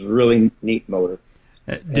was a really neat motor.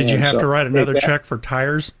 Did you have to write another check for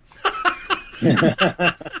tires?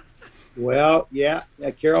 Well, yeah,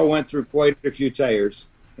 Carroll went through quite a few tires.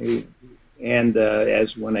 And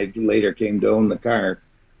as when I later came to own the car,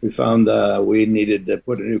 we found we needed to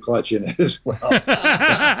put a new clutch in it as well.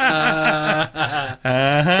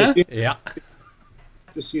 Yeah.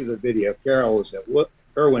 To see the video, Carroll was at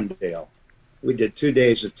Irwindale. We did 2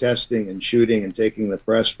 days of testing and shooting and taking the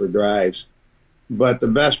press for drives. But the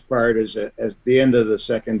best part is that at the end of the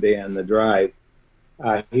second day on the drive,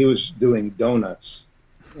 he was doing donuts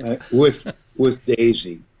with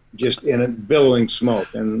Daisy, just in a billowing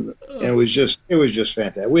smoke, and it was just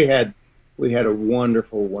fantastic. We had a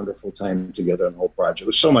wonderful time together on the whole project. It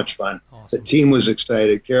was so much fun. Awesome. The team was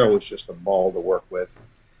excited. Carroll was just a ball to work with.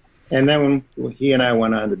 And then when he and I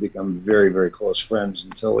went on to become very, very close friends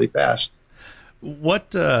until he passed.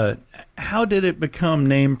 How did it become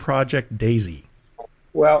named Project Daisy?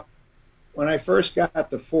 Well, when I first got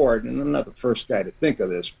to Ford, and I'm not the first guy to think of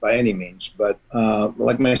this by any means, but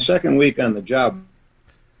like my second week on the job,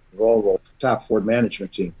 Volvo top Ford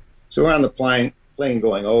management team. So we're on the plane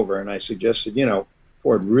going over, and I suggested,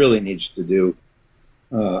 Ford really needs to do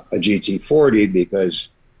a GT40 because,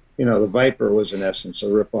 the Viper was in essence a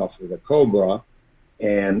ripoff of the Cobra,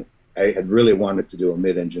 and I had really wanted to do a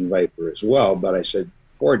mid-engine Viper as well, but I said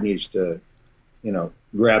Ford needs to,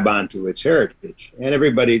 grab onto its heritage. And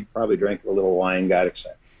everybody probably drank a little wine, got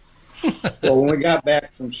excited. Well, when we got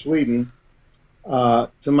back from Sweden,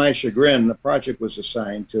 to my chagrin, the project was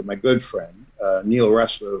assigned to my good friend, Neil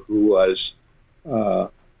Ressler, who was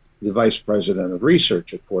the vice president of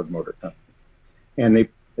research at Ford Motor Company. And they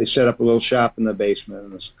set up a little shop in the basement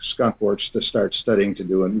in the Skunk Works to start studying to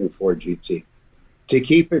do a new Ford GT. To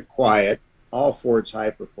keep it quiet, all Ford's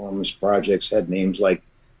high-performance projects had names like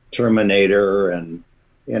Terminator and,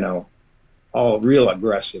 all real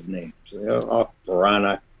aggressive names. All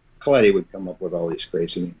Piranha. Coletti would come up with all these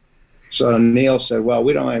crazy names. So Neil said, well,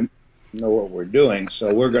 we don't know what we're doing,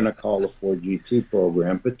 so we're going to call the Ford GT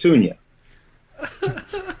program Petunia.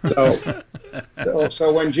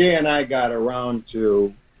 So when Jay and I got around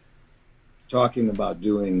to talking about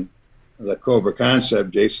doing the Cobra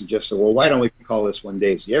concept, Jay suggested, well, why don't we call this one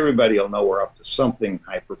Daisy? Everybody will know we're up to something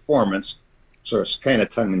high performance, so it's kind of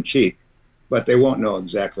tongue-in-cheek, but they won't know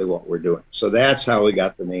exactly what we're doing. So that's how we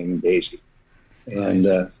got the name Daisy. And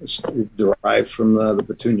it's derived from the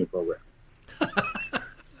Petunia program.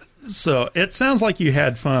 So it sounds like you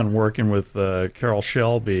had fun working with Carroll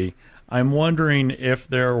Shelby. I'm wondering if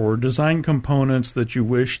there were design components that you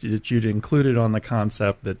wished that you'd included on the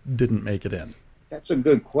concept that didn't make it in. That's a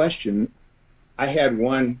good question. I had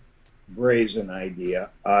one brazen idea.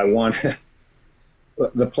 I wanted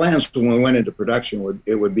the plans when we went into production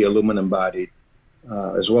would be aluminum bodied,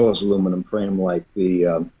 as well as aluminum frame, like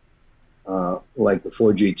the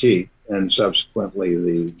Ford GT and subsequently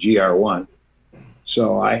the GR1.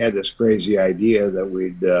 So I had this crazy idea that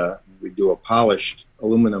we'd do a polished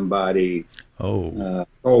aluminum body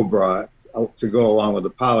Cobra to go along with the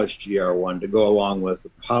polished GR1, to go along with the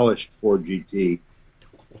polished Ford GT,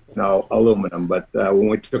 aluminum. But when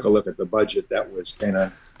we took a look at the budget, that was kind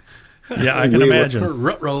of... Yeah, I can imagine.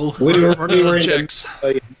 We were in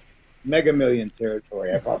mega million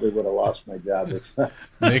territory. I probably would have lost my job if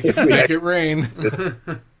make it rain.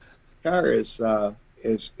 The car is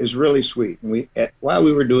really sweet. And while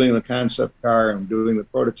we were doing the concept car and doing the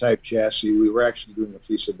prototype chassis, we were actually doing a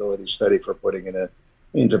feasibility study for putting it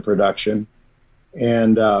into production.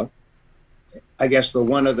 And I guess the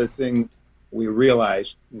one other thing we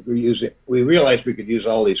realized we could use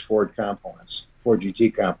all these Ford components, Ford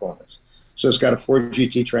GT components. So it's got a Ford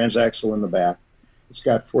GT transaxle in the back. It's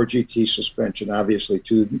got Ford GT suspension, obviously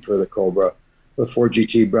tuned for the Cobra, the Ford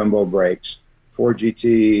GT Brembo brakes, Ford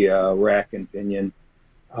GT rack and pinion.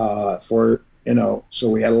 So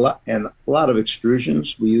we had a lot of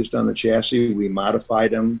extrusions we used on the chassis. We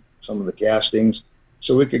modified them, some of the castings,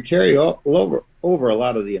 so we could carry over a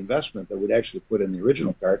lot of the investment that we'd actually put in the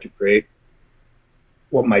original car to create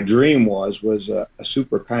what my dream was a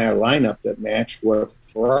supercar lineup that matched what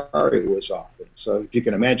Ferrari was offering. So if you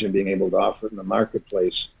can imagine being able to offer in the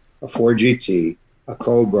marketplace a Ford GT, a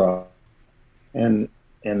Cobra, and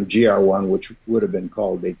GR1, which would have been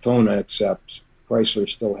called Daytona, except Chrysler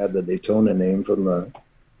still had the Daytona name from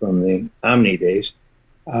the Omni days.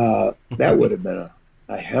 That would have been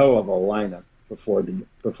a hell of a lineup for Ford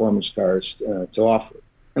performance cars to offer.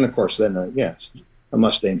 And of course, then a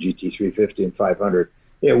Mustang GT350 and 500.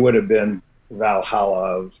 It would have been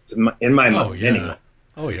Valhalla in my mind, anyway.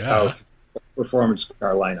 Oh yeah, of performance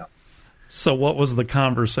car lineup. So, what was the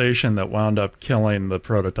conversation that wound up killing the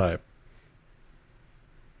prototype?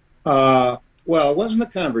 Well, it wasn't a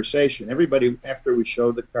conversation. Everybody, after we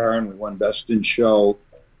showed the car and we won Best in Show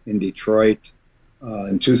in Detroit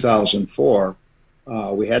in 2004,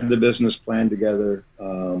 we had the business plan together.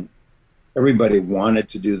 Everybody wanted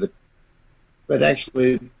to do but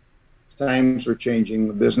actually times were changing.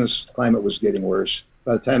 The business climate was getting worse.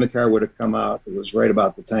 By the time the car would have come out, it was right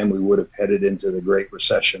about the time we would have headed into the Great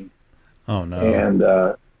Recession. Oh no! And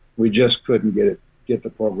we just couldn't get the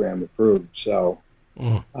program approved. So,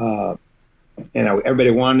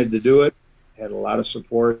 everybody wanted to do it. Had a lot of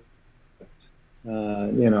support.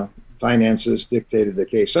 Finances dictated the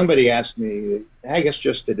case. Somebody asked me, I guess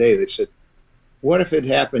just today, they said, "What if it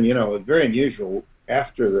happened?" It's very unusual.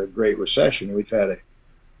 After the Great Recession, we've had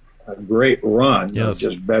a great run of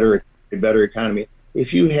just better economy.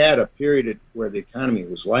 If you had a period where the economy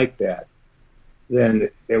was like that, then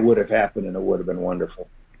it would have happened and it would have been wonderful.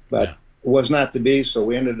 But it was not to be, so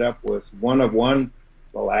we ended up with one of one,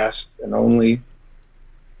 the last and only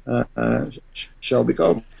Shelby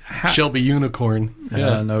Cobra. Shelby Unicorn.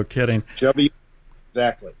 Yeah, no kidding. Shelby,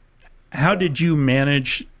 exactly. How did you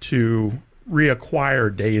manage to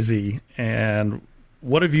reacquire Daisy, and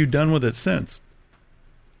what have you done with it since?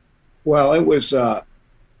 Well, it was,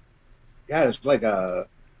 it's like a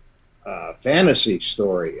fantasy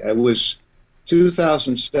story. It was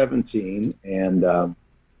 2017, and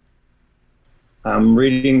I'm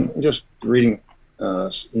reading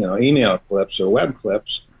email clips or web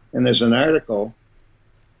clips, and there's an article.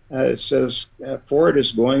 It says Ford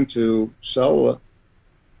is going to sell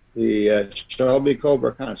the Shelby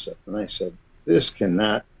Cobra concept, and I said, "This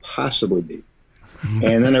cannot possibly be."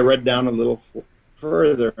 And then I read down a little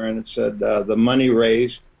further, and it said the money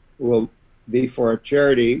raised will be for a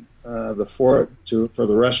charity, for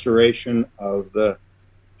the restoration of the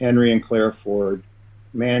Henry and Claire Ford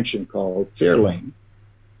mansion called Fairlane.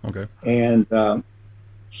 Okay. And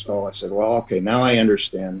so I said, well, okay, now I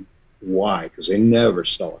understand why, because they never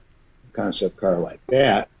sell a concept car like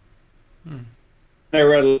that. I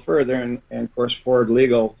read a little further, and of course, Ford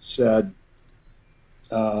Legal said,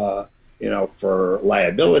 for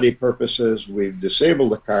liability purposes, we've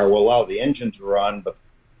disabled the car. We'll allow the engine to run, but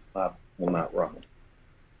will not run.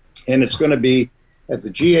 And it's going to be at the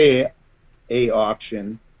GAA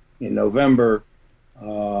auction in November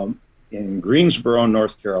in Greensboro,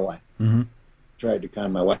 North Carolina. Mm-hmm. Tried to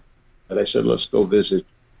con my wife, but I said, let's go visit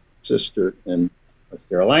sister in North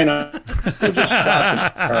Carolina. We'll just stop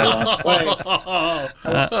and car along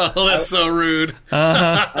the way. That's so rude.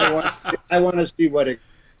 I want to see what it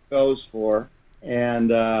goes for,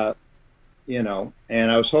 and and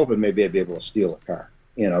I was hoping maybe I'd be able to steal a car,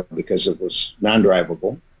 because it was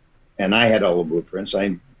non-drivable, and I had all the blueprints.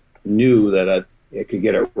 I knew that I could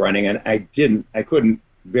get it running, and I couldn't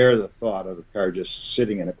bear the thought of the car just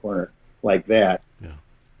sitting in a corner like that. Yeah.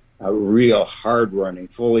 A real hard-running,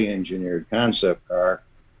 fully engineered concept car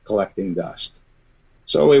collecting dust.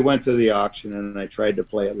 So we went to the auction, and I tried to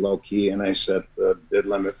play it low-key, and I set the bid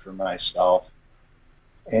limit for myself.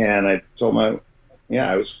 And I told I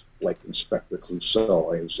was like Inspector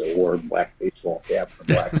Clouseau. I wore a black baseball cap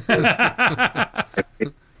and a black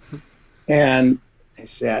coat. And I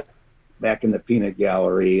sat back in the peanut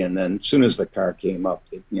gallery, and then as soon as the car came up,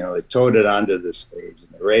 they towed it onto the stage, and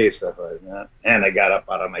they raised up, and I got up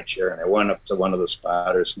out of my chair, and I went up to one of the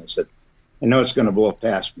spotters, and I said, I know it's going to blow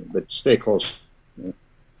past me, but stay close.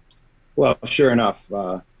 Well, sure enough,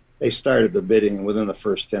 they started the bidding, and within the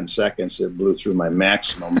first 10 seconds, it blew through my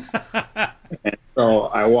maximum. And so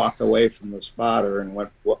I walked away from the spotter and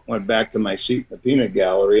went back to my seat in the peanut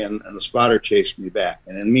gallery, and the spotter chased me back.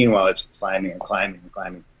 And then meanwhile, it's climbing and climbing and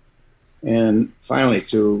climbing. And finally,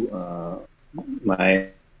 to my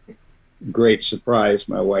great surprise,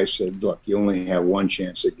 my wife said, look, you only have one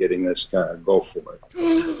chance at getting this car. Go for it.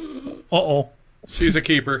 Uh-oh. She's a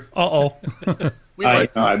keeper. Uh-oh.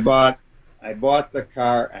 I bought the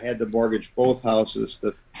car. I had to mortgage both houses,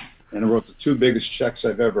 and I wrote the two biggest checks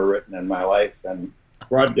I've ever written in my life, and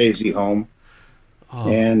brought Daisy home,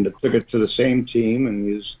 and took it to the same team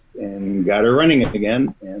and got her running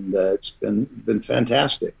again, and it's been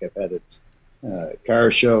fantastic. I've had it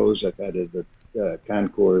car shows. I've had it at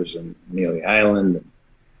Concours and Amelia Island,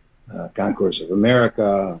 and Concours of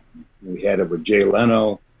America. We had it with Jay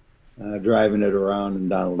Leno driving it around, and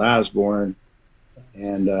Donald Osborne,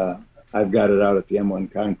 and I've got it out at the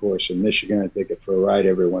M1 Concourse in Michigan. I take it for a ride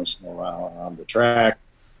every once in a while around the track.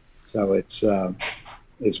 So it's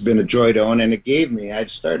been a joy to own, and it gave me.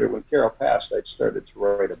 When Carol passed, I'd started to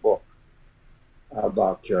write a book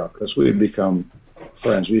about Carol, because we had become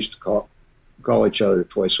friends. We used to call each other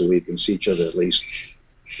twice a week and see each other at least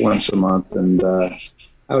once a month. And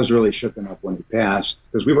I was really shooken up when he passed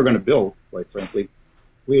because we were going to build, quite frankly.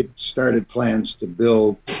 We had started plans to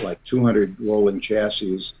build like 200 rolling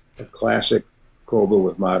chassis, a classic Cobra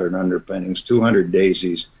with modern underpinnings, 200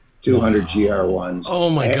 Daisies, 200 GR1s. Oh,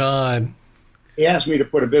 my God. He asked me to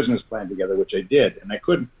put a business plan together, which I did, and I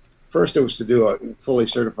couldn't. First, it was to do a fully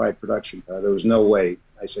certified production car. There was no way.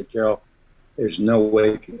 I said, Carol, there's no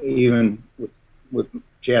way, even with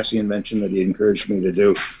chassis invention that he encouraged me to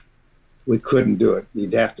do, we couldn't do it.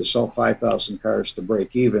 You'd have to sell 5,000 cars to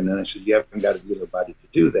break even. And I said, you haven't got a dealer body to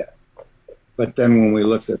do that. But then when we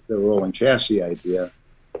looked at the rolling chassis idea,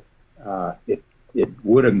 it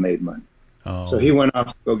would have made money. Oh. So he went off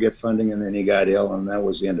to go get funding, and then he got ill, and that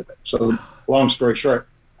was the end of it. So long story short,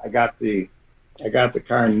 I got the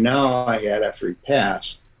car. Now I had, after he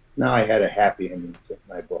passed, now I had a happy ending to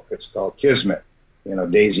my book. It's called Kismet.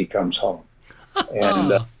 Daisy Comes Home.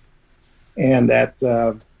 And that,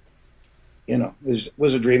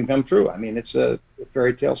 was a dream come true. I mean, it's a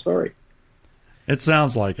fairy tale story. It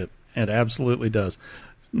sounds like it. It absolutely does.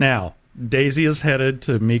 Now, Daisy is headed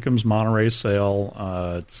to Mecum's Monterey sale.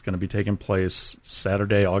 It's going to be taking place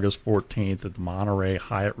Saturday, August 14th at the Monterey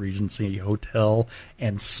Hyatt Regency Hotel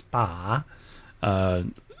and Spa.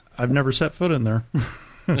 I've never set foot in there.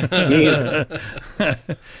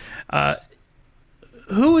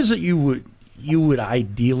 Who is it you would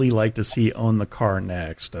ideally like to see own the car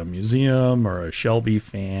next? A museum or a Shelby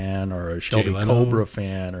fan or a Shelby Cobra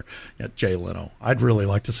fan or Jay Leno? I'd really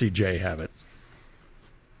like to see Jay have it.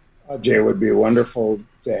 Jay would be wonderful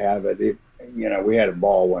to have it. We had a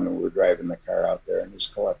ball when we were driving the car out there, and his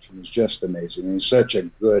collection is just amazing. He's such a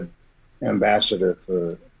good ambassador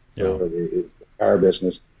for the car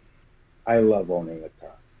business. I love owning a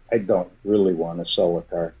car. I don't really want to sell a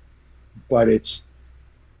car, but it's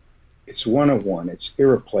one of one. It's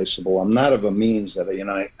irreplaceable. I'm not of a means that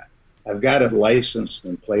I've got it licensed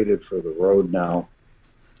and plated for the road now,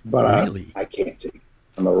 but really? I can't take it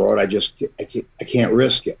on the road. I can't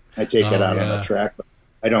risk it. I take it out on the track, but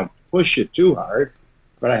I don't push it too hard,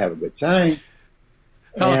 but I have a good time.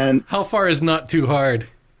 How far is not too hard?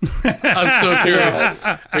 I'm so curious.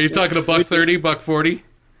 Are you talking a $130, $140?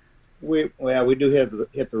 We do hit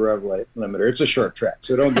the rev limiter. It's a short track,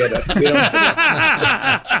 so don't get it.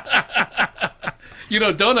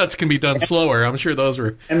 Donuts can be done slower. I'm sure those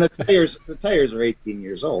were. And the tires are 18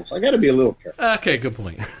 years old, so I got to be a little careful. Okay, good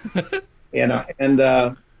point.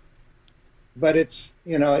 But it's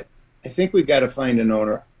I think we got to find an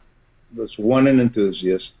owner that's an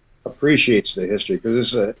enthusiast, appreciates the history,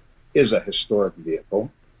 because this is a historic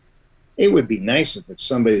vehicle. It would be nice if it's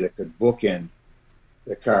somebody that could bookend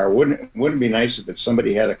the car. Wouldn't it be nice if it's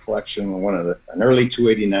somebody had a collection of an early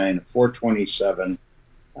 289, a 427,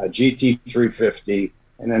 a GT350,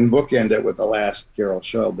 and then bookend it with the last Carroll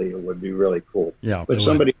Shelby? It would be really cool. Yeah, but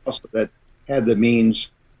somebody else that had the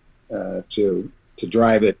means to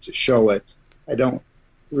drive it, to show it. I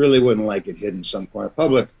wouldn't like it hidden some corner.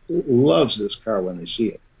 Public loves this car when they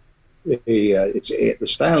see it. The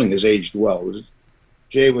styling has aged well.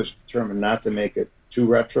 Jay was determined not to make it too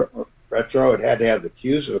retro. It had to have the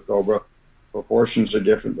cues of a Cobra. Proportions are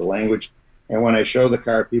different, the language. And when I show the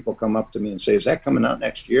car, people come up to me and say, is that coming out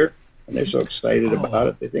next year? And they're so excited about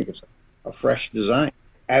it. They think it's a fresh design.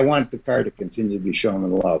 I want the car to continue to be shown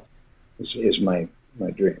in love. This is my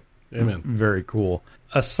dream. Amen. Very cool.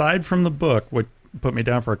 Aside from the book, which put me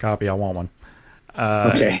down for a copy, I want one.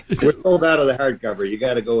 Okay. We're sold out of the hardcover. You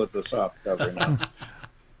got to go with the soft cover now.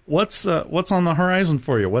 What's on the horizon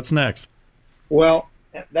for you? What's next? Well,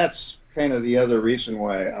 that's kind of the other reason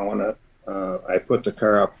why I put the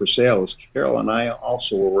car up for sale. Is Carol and I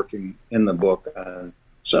also were working in the book on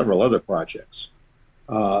several other projects.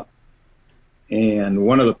 And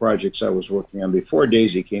one of the projects I was working on before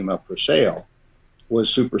Daisy came up for sale was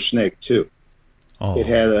Super Snake 2. Oh. It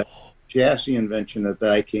had a chassis invention that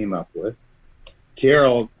I came up with.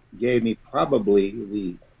 Carol gave me probably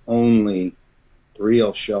the only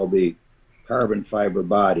real Shelby carbon fiber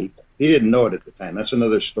body. He didn't know it at the time. That's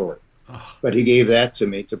another story. Oh. But he gave that to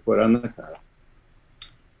me to put on the car.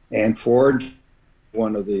 And Ford,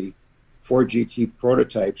 one of the Ford GT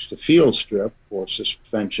prototypes to field strip for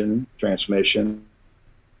suspension, transmission,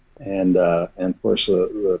 and of course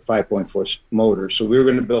the 5.4 motor. So we were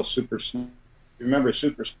going to build Super Snake. Remember,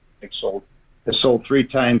 Super Snake has sold 3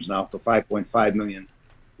 times now for $5.5 million.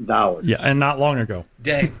 Yeah, and not long ago.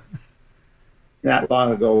 Dang. Not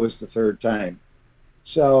long ago was the 3rd time.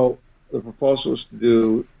 So the proposal was to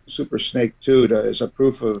do Super Snake 2 as a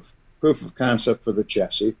proof of concept for the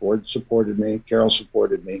chassis. Ford supported me. Carol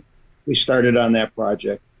supported me. We started on that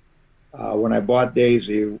project. When I bought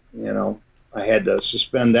Daisy, I had to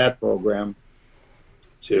suspend that program.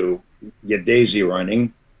 to get Daisy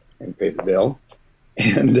running and pay the bill.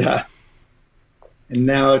 And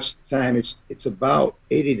now it's time. It's about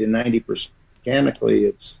 80 to 90% mechanically.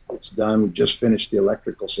 It's done. We just finished the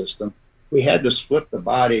electrical system. We had to split the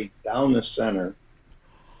body down the center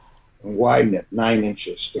and widen it 9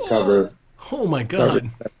 inches to cover. Oh my God!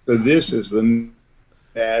 So this is the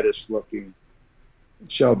baddest looking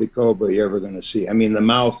Shelby Cobra you're ever going to see. I mean, the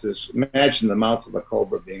mouth is, imagine the mouth of a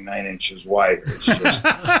Cobra being 9 inches wider. It's just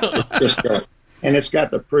and it's got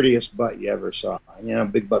the prettiest butt you ever saw. You know,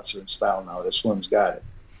 big butts are in style now. This one's got it.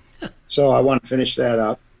 So I want to finish that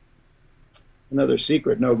up. Another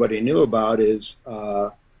secret nobody knew about is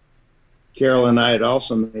Carol and I had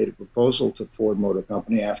also made a proposal to Ford Motor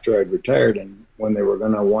Company after I'd retired, and when they were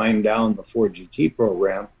going to wind down the Ford GT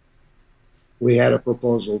program, we had a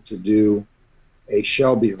proposal to do a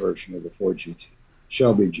Shelby version of the Ford GT,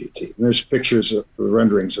 Shelby GT. And there's pictures of the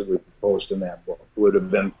renderings that we proposed in that book. It would have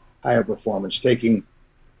been higher performance, taking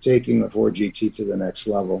the Ford GT to the next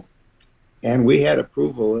level. And we had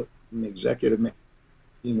approval from the executive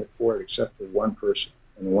team at Ford, except for one person,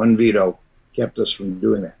 and one veto kept us from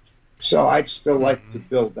doing that. So I'd still like to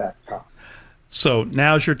build that car. So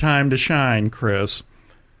now's your time to shine, Chris.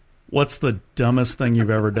 What's the dumbest thing you've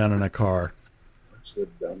ever done in a car? What's the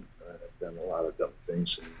dumb? I've done a lot of dumb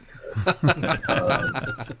things.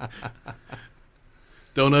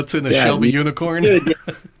 Donuts in a Shelby Unicorn.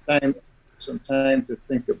 Some time to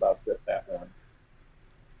think about that one.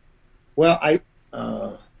 Well,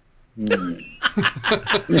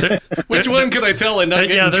 Which one can I tell and not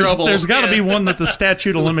get in trouble? There's got to be one that the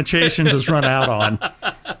statute of limitations has run out on.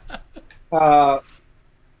 Well,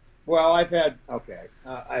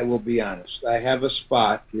 I will be honest. I have a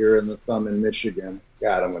spot here in the thumb in Michigan.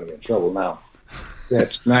 God, I'm going to be in trouble now.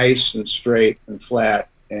 That's nice and straight and flat,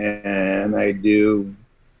 and I do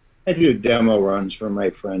demo runs for my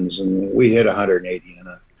friends, and we hit 180 in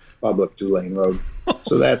a public 2-lane road.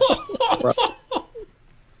 So that's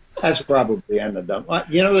probably on the dumb.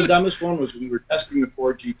 You know, the dumbest one was we were testing the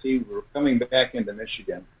Ford GT. We were coming back into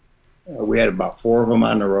Michigan. We had about 4 of them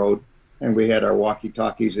on the road, and we had our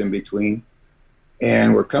walkie-talkies in between.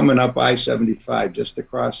 And we're coming up I-75 just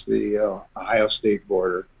across the Ohio State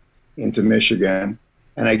border into Michigan.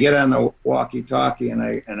 And I get on the walkie-talkie, and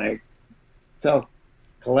I tell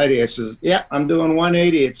Coletti, I says, "Yeah, I'm doing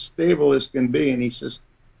 180. It's stable as can be." And he says,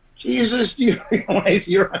 "Jesus, do you realize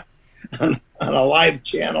you're on a live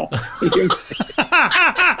channel?"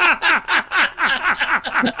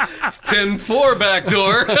 10-4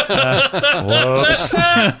 backdoor. Whoops.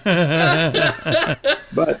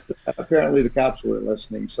 But apparently the cops weren't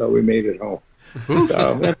listening, so we made it home.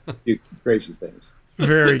 So that's a few crazy things.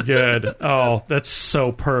 Very good. Oh, that's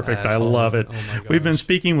so perfect. I love it. Oh We've been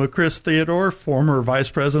speaking with Chris Theodore, former Vice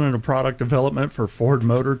President of Product Development for Ford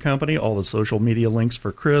Motor Company. All the social media links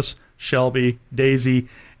for Chris, Shelby, Daisy,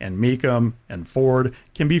 and Mecum and Ford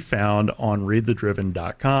can be found on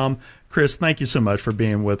readthedriven.com. Chris, thank you so much for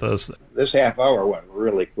being with us. This half hour went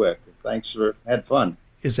really quick. Thanks had fun.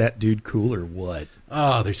 Is that dude cool or what?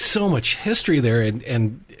 Oh, there's so much history there,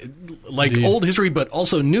 and like old history, but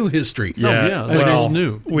also new history. Yeah, Like it's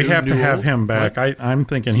new. We have to have him back. Right? I'm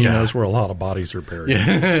thinking he knows where a lot of bodies are buried.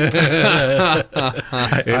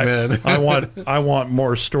 Amen. I want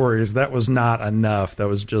more stories. That was not enough. That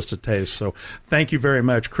was just a taste. So thank you very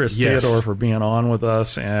much, Chris Theodore, for being on with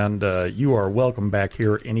us, and you are welcome back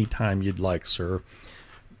here anytime you'd like, sir.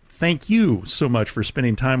 Thank you so much for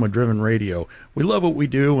spending time with Driven Radio. We love what we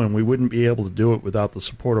do, and we wouldn't be able to do it without the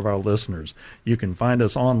support of our listeners. You can find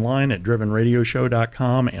us online at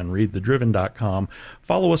drivenradioshow.com and readthedriven.com.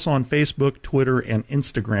 Follow us on Facebook, Twitter, and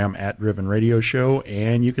Instagram at Driven Radio Show,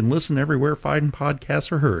 and you can listen everywhere fine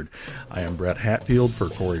podcasts are heard. I am Brett Hatfield for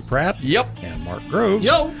Corey Pratt. Yep. And Mark Groves.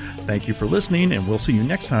 Yo. Thank you for listening, and we'll see you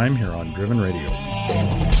next time here on Driven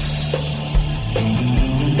Radio.